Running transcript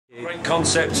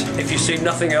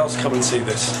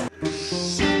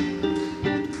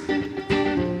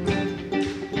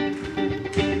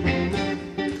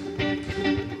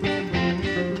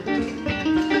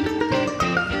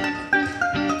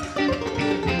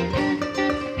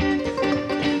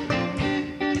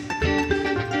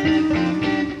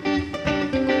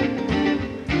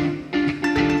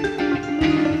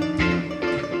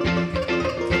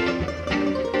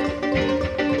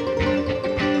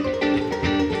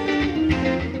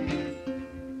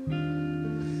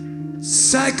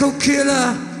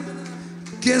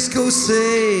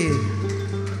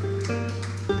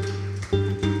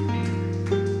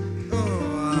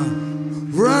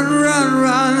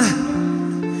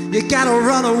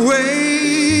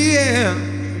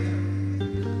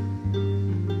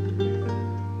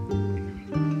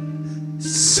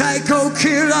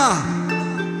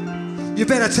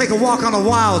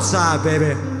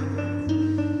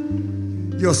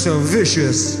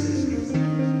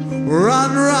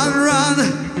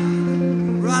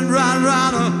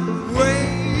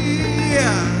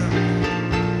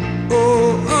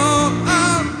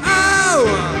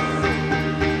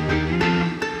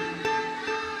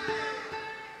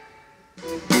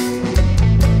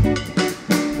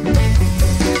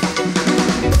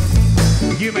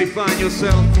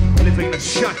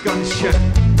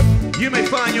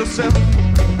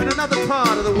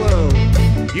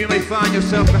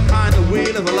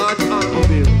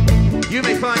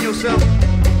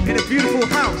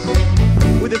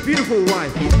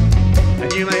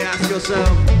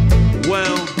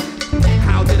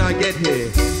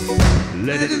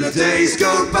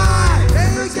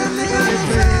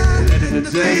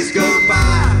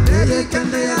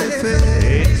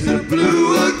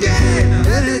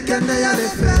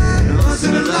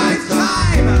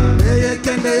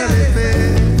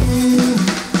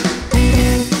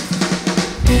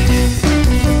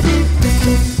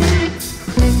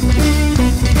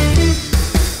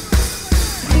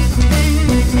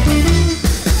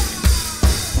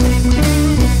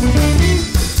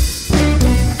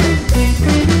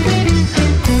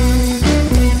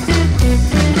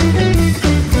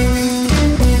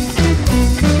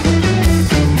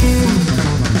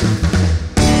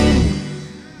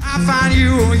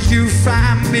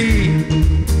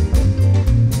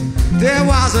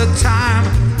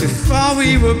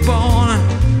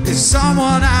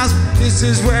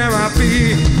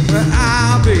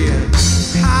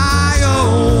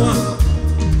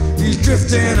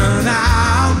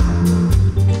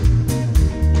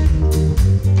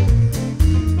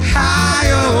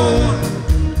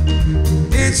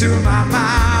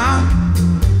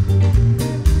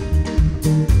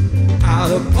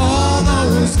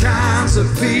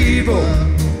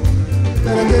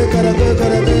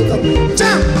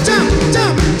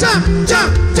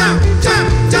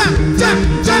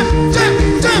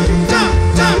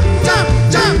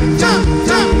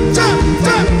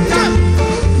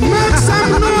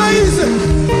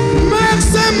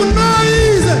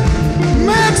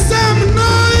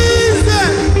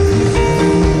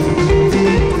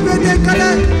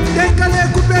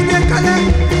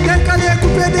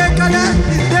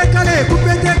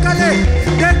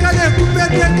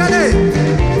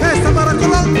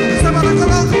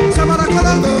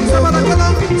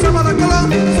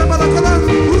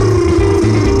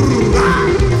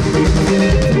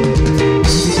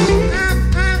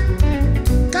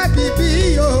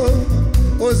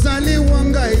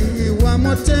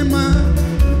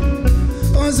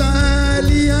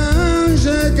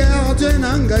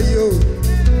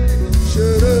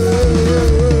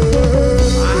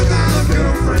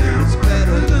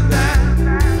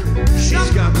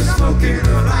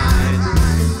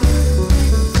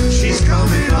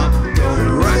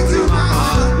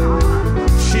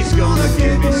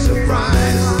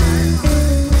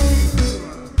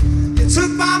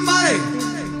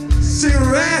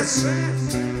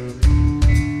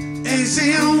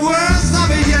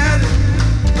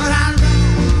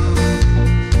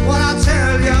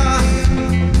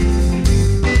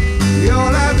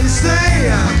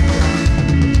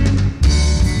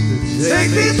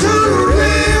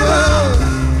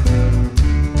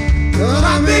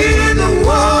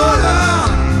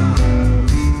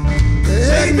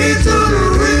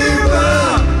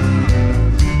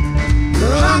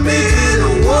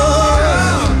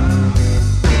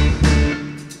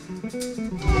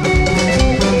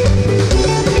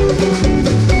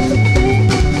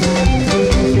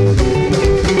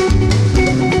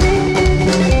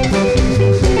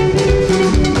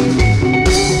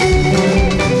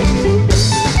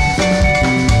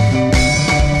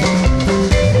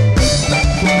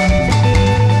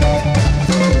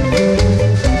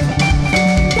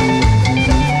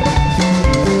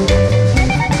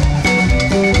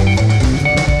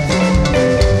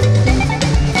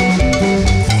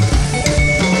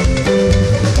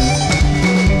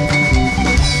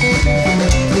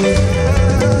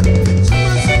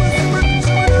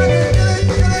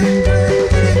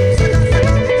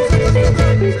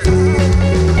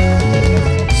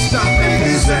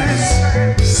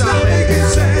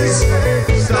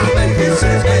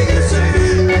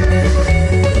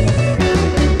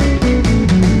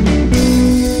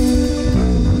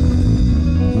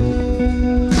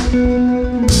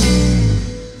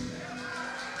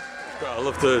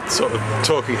sort of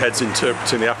Talking Heads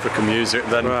interpreting the African music,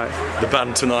 and then the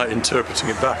band tonight interpreting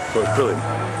it back. It was brilliant.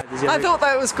 I thought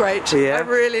that was great. Yeah. I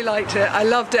really liked it. I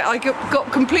loved it. I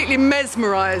got completely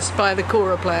mesmerised by the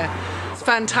kora player. It's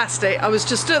fantastic. I was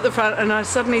just at the front and I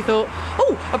suddenly thought,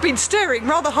 oh, I've been staring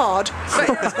rather hard. But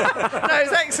no, it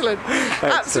was excellent.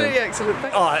 Absolutely excellent.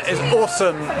 Oh, it's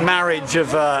awesome marriage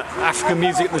of African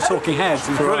music and the Talking Heads.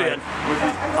 It's brilliant.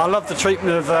 I love the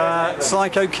treatment of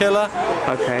Psycho Killer.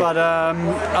 Okay. But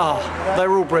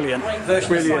they're all brilliant.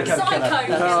 Brilliant.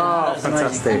 Oh,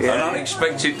 fantastic. An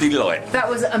unexpected delight. That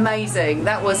was amazing.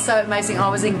 That was so amazing. I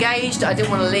was engaged. I didn't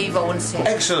want to leave. I wanted to hear.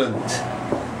 Excellent.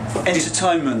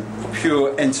 Entertainment,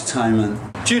 pure entertainment.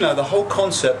 Do you know, the whole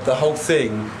concept, the whole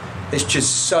thing, is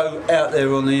just so out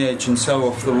there on the edge and so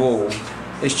off the wall.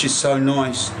 It's just so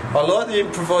nice. I like the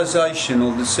improvisation,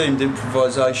 or the seemed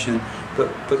improvisation, but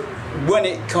when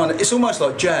it kind of, it's almost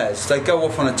like jazz. They go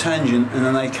off on a tangent and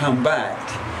then they come back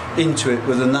into it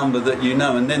with a number that you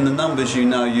know, and then the numbers you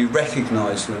know, you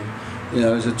recognise them, you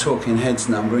know, as a Talking Heads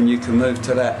number, and you can move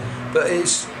to that. But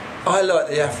I like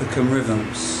the African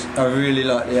rhythms. I really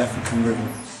like the African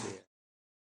rhythms.